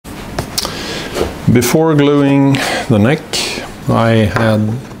Before gluing the neck, I had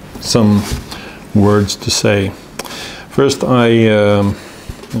some words to say. First, I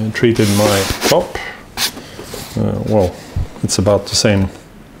treated my top. Well, it's about the same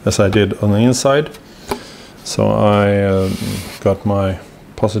as I did on the inside. So I got my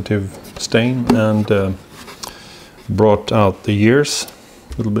positive stain and brought out the ears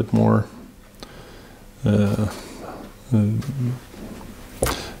a little bit more.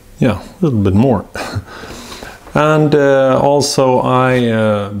 Yeah, a little bit more. And also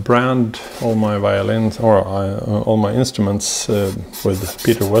I brand all my violins, or all my instruments with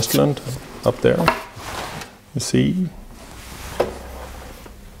Peter Westerlund up there. You see?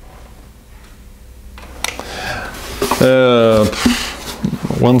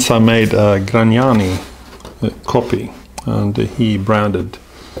 Once I made a Gragnani copy, and he branded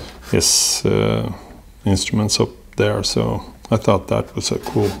his instruments up there, so I thought that was a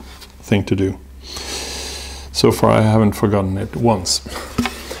cool thing to do. So far I haven't forgotten it once.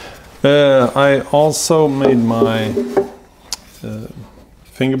 I also made my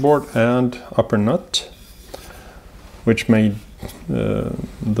fingerboard and upper nut, which made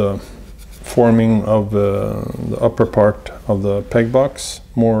the forming of the upper part of the peg box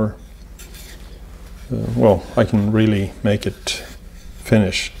more, well, I can really make it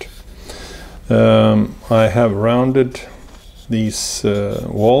finished. I have rounded these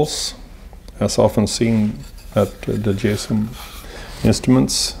walls, as often seen at the JSM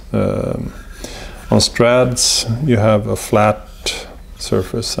instruments. On Strads you have a flat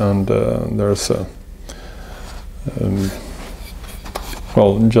surface, and there's a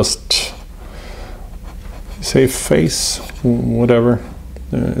well, just say face, whatever.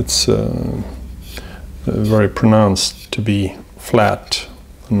 It's very pronounced to be flat,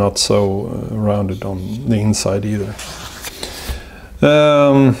 not so rounded on the inside either.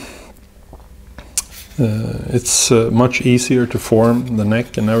 It's much easier to form the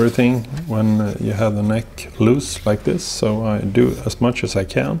neck and everything when you have the neck loose like this, so I do as much as I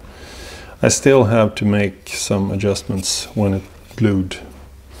can. I still have to make some adjustments when it's glued.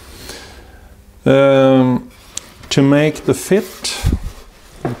 To make the fit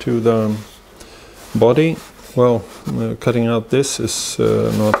to the body, well, cutting out this is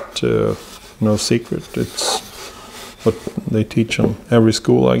not no secret. It's what they teach on every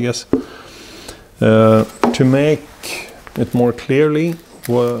school, I guess. To make it more clearly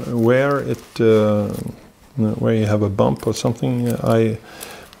where you have a bump or something, I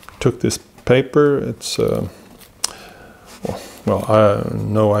took this paper. It's well, I have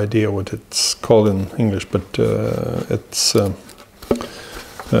no idea what it's called in English, but it's in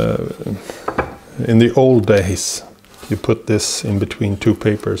the old days you put this in between two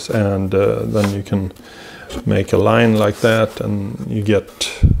papers, and then you can make a line like that, and you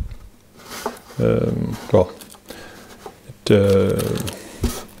get well, it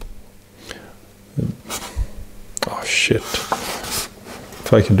oh shit,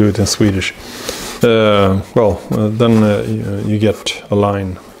 if I could do it in Swedish. Well, then you get a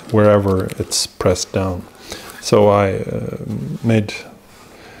line wherever it's pressed down. So I made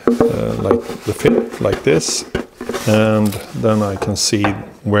like the fit like this, and then I can see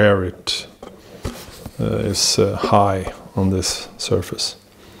where it is high on this surface.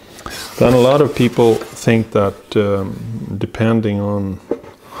 Then a lot of people think that depending on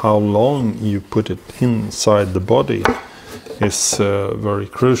how long you put it inside the body is very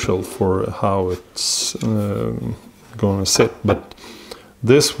crucial for how it's going to sit. But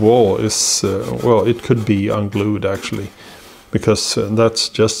this wall is, well, it could be unglued actually, because that's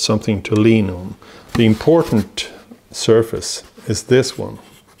just something to lean on. The important surface is this one,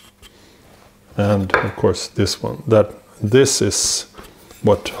 and of course this one. This is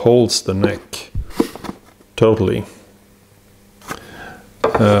what holds the neck totally.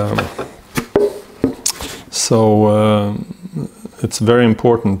 It's very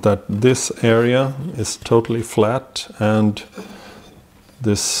important that this area is totally flat, and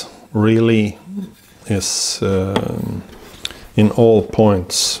this really is in all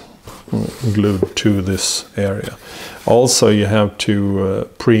points glued to this area. Also, you have to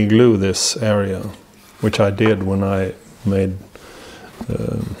pre-glue this area, which I did when I made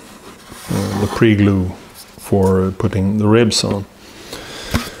the pre-glue for putting the ribs on.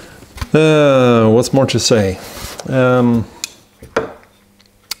 What's more to say?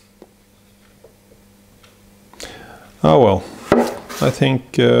 Oh well, I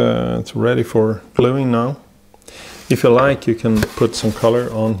think it's ready for gluing now. If you like, you can put some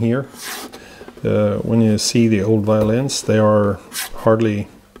color on here. When you see the old violins, they are hardly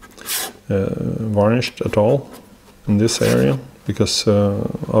varnished at all in this area, because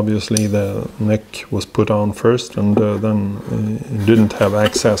obviously the neck was put on first, and then you didn't have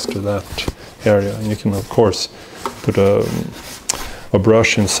access to that area. And you can of course put a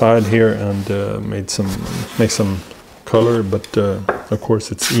brush inside here and make some color, but of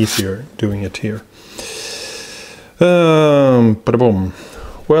course it's easier doing it here. Ba-da-boom.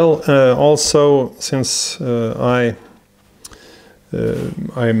 Well, also since I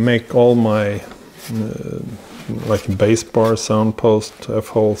make all my like bass bar, sound post,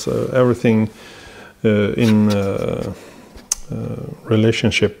 F-holes, everything in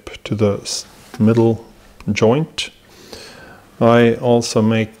relationship to the middle joint. I also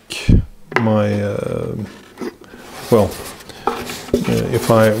make my well, if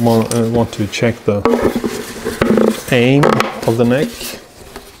I want to check the aim of the neck,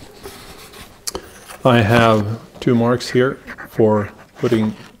 I have 2 marks here for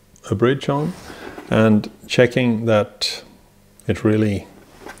putting a bridge on and checking that it really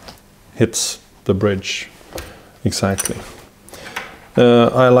hits the bridge exactly.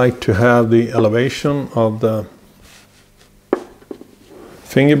 I like to have the elevation of the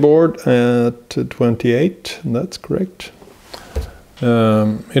fingerboard at 28, that's correct.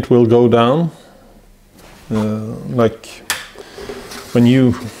 It will go down like when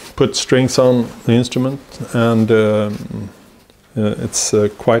you put strings on the instrument, and it's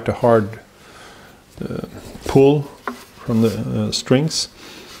quite a hard pull from the strings,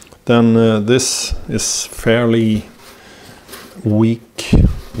 then this is fairly weak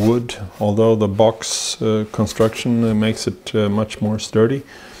wood, although the box construction makes it much more sturdy.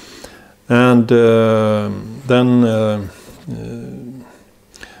 And then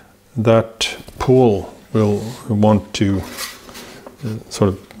that pull will want to sort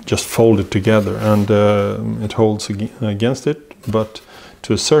of just fold it together, and it holds against it, but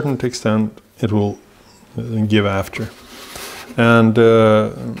to a certain extent it will give after. And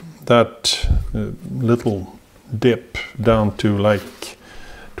that little dip down to like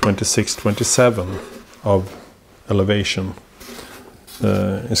 26, 27 of elevation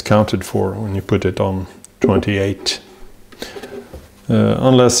is counted for when you put it on 28.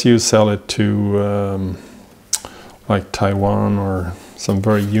 Unless you sell it to like Taiwan or some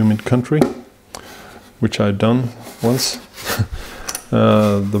very humid country, which I've done once.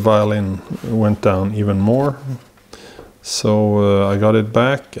 The violin went down even more, so I got it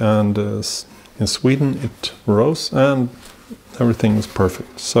back, and in Sweden it rose and everything was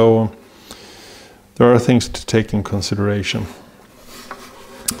perfect. So there are things to take in consideration.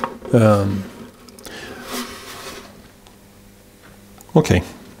 Okay,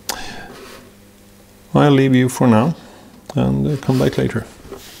 I'll leave you for now and come back later.